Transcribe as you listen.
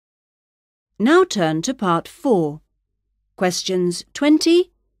Now turn to part 4, questions 20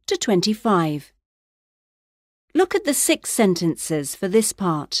 to 25. Look at the 6 sentences for this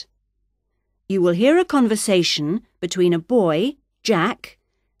part. You will hear a conversation between a boy, Jack,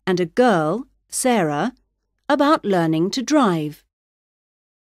 and a girl, Sarah, about learning to drive.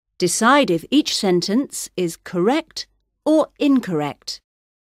 Decide if each sentence is correct or incorrect.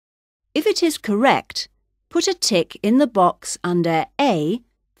 If it is correct, put a tick in the box under A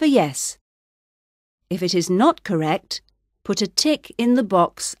for yes. If it is not correct, put a tick in the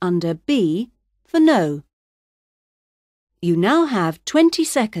box under B for no. You now have 20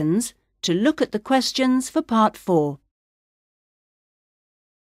 seconds to look at the questions for part 4.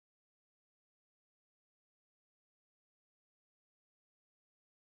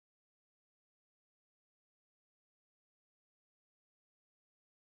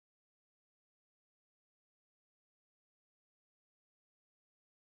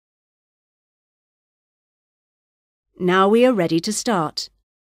 Now we are ready to start.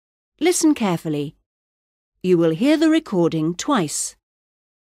 Listen carefully. You will hear the recording twice.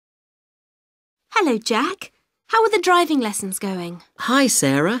 Hello, Jack. How are the driving lessons going? Hi,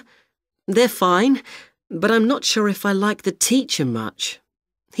 Sarah. They're fine, but I'm not sure if I like the teacher much.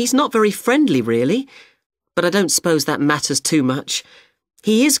 He's not very friendly, really, but I don't suppose that matters too much.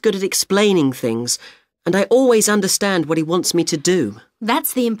 He is good at explaining things, and I always understand what he wants me to do.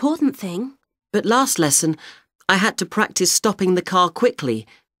 That's the important thing. But last lesson, I had to practice stopping the car quickly,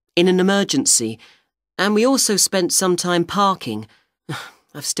 in an emergency, and we also spent some time parking.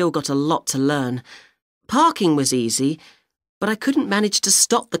 I've still got a lot to learn. Parking was easy, but I couldn't manage to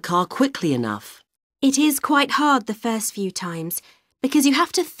stop the car quickly enough. It is quite hard the first few times, because you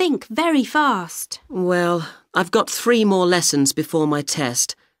have to think very fast. Well, I've got 3 more lessons before my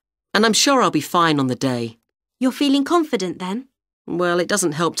test, and I'm sure I'll be fine on the day. You're feeling confident then? Well, it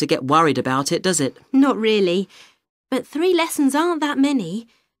doesn't help to get worried about it, does it? Not really. But 3 lessons aren't that many.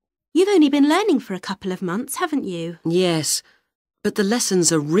 You've only been learning for a couple of months, haven't you? Yes, but the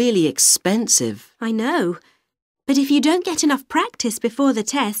lessons are really expensive. I know. But if you don't get enough practice before the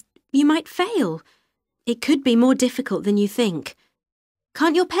test, you might fail. It could be more difficult than you think.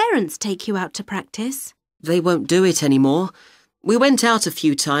 Can't your parents take you out to practice? They won't do it anymore. We went out a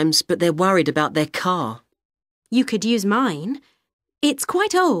few times, but they're worried about their car. You could use mine. It's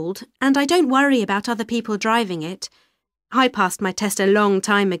quite old, and I don't worry about other people driving it. I passed my test a long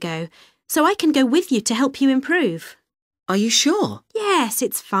time ago, so I can go with you to help you improve. Are you sure? Yes,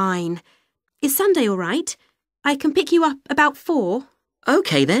 it's fine. Is Sunday all right? I can pick you up about 4.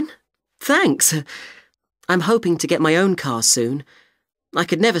 OK then. Thanks. I'm hoping to get my own car soon. I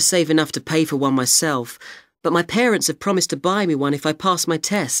could never save enough to pay for one myself, but my parents have promised to buy me one if I pass my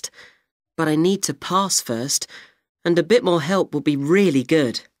test. But I need to pass first, and a bit more help will be really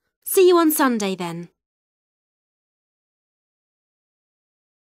good. See you on Sunday then.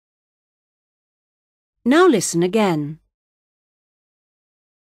 Now listen again.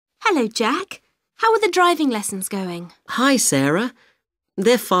 Hello, Jack. How are the driving lessons going? Hi, Sarah.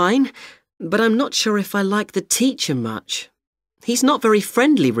 They're fine, but I'm not sure if I like the teacher much. He's not very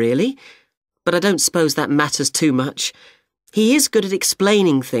friendly, really, but I don't suppose that matters too much. He is good at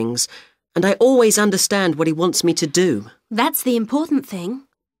explaining things, and I always understand what he wants me to do. That's the important thing.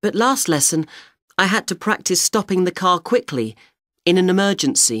 But last lesson, I had to practice stopping the car quickly, in an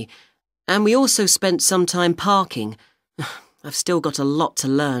emergency, and we also spent some time parking. I've still got a lot to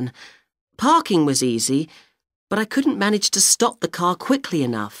learn. Parking was easy, but I couldn't manage to stop the car quickly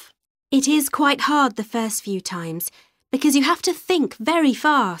enough. It is quite hard the first few times, because you have to think very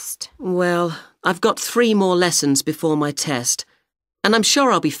fast. Well, I've got 3 more lessons before my test, and I'm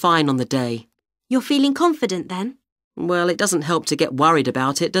sure I'll be fine on the day. You're feeling confident then? Well, it doesn't help to get worried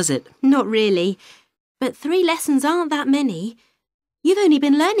about it, does it? Not really. But 3 lessons aren't that many. You've only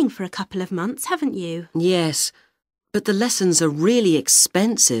been learning for a couple of months, haven't you? Yes, but the lessons are really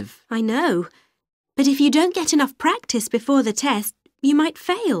expensive. I know. But if you don't get enough practice before the test, you might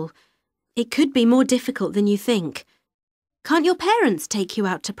fail. It could be more difficult than you think. Can't your parents take you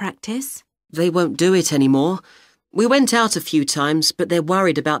out to practice? They won't do it anymore. We went out a few times, but they're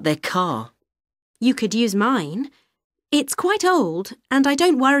worried about their car. You could use mine. It's quite old, and I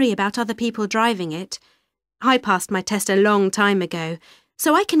don't worry about other people driving it. I passed my test a long time ago,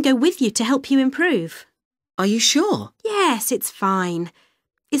 so I can go with you to help you improve. Are you sure? Yes, it's fine.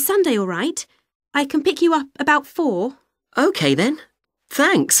 Is Sunday all right? I can pick you up about 4. OK then.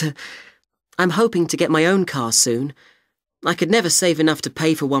 Thanks. I'm hoping to get my own car soon. I could never save enough to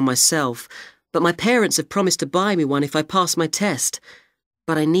pay for one myself, but my parents have promised to buy me one if I pass my test.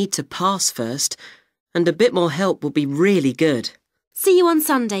 But I need to pass first, and a bit more help will be really good. See you on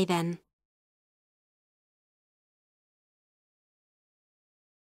Sunday then.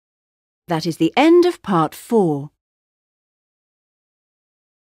 That is the end of part 4.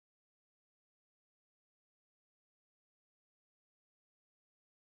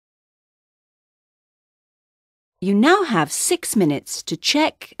 You now have 6 minutes to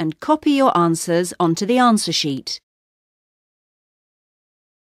check and copy your answers onto the answer sheet.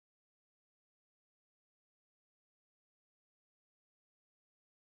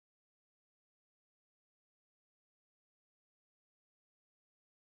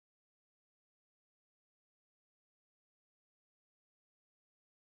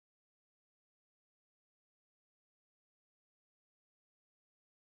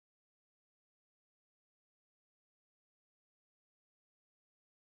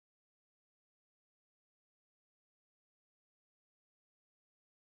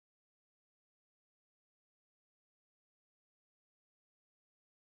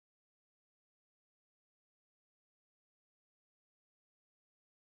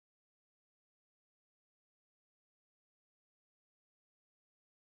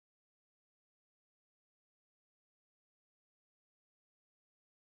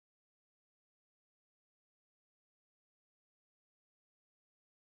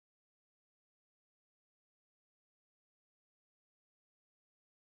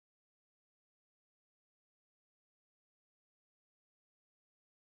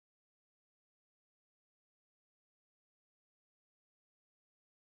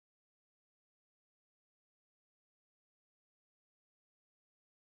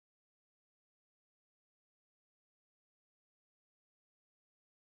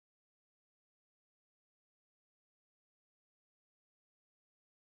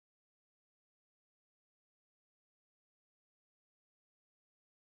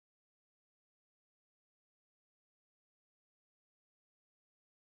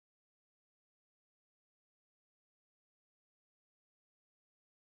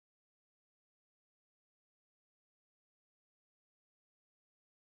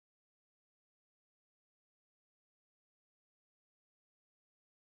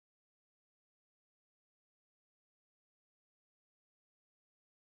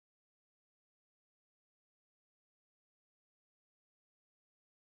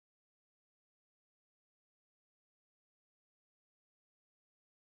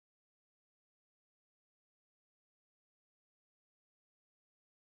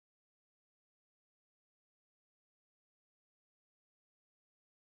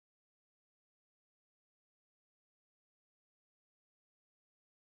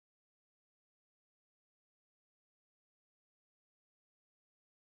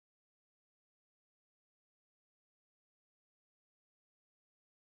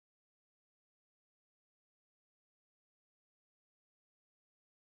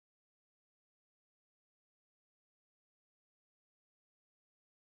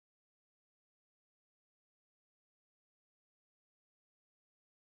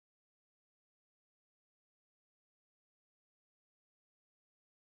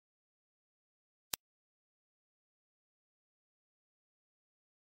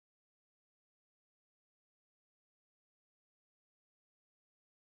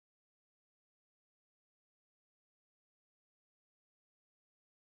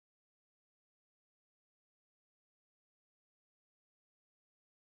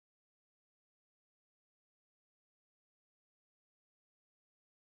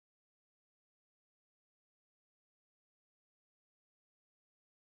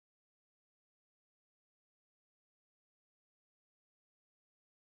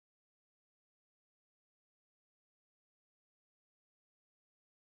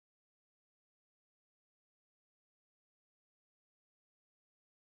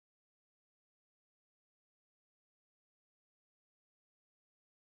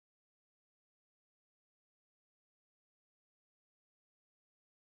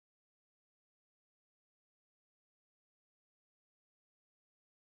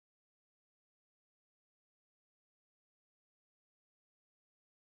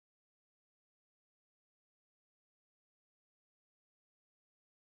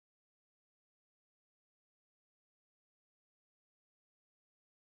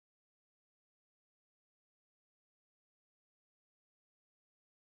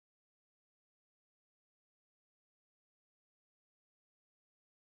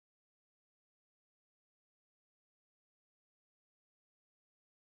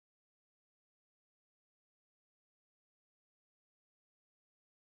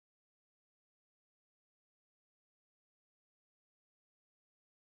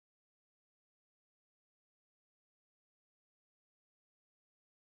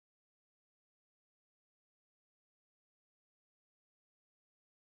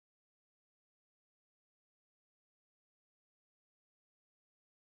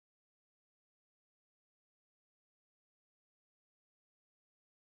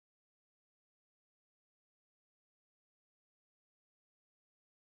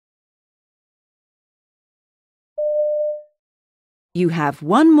 You have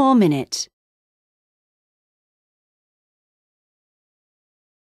 1 more minute.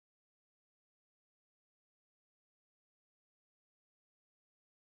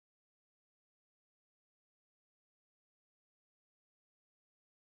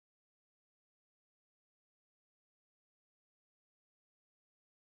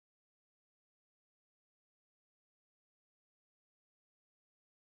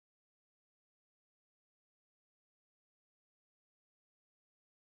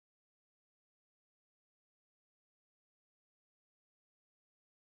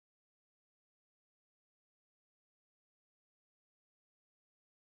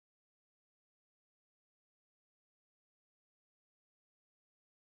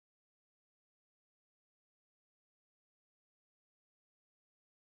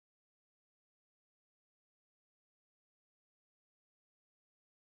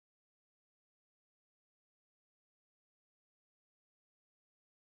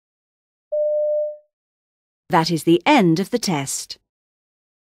 That is the end of the test.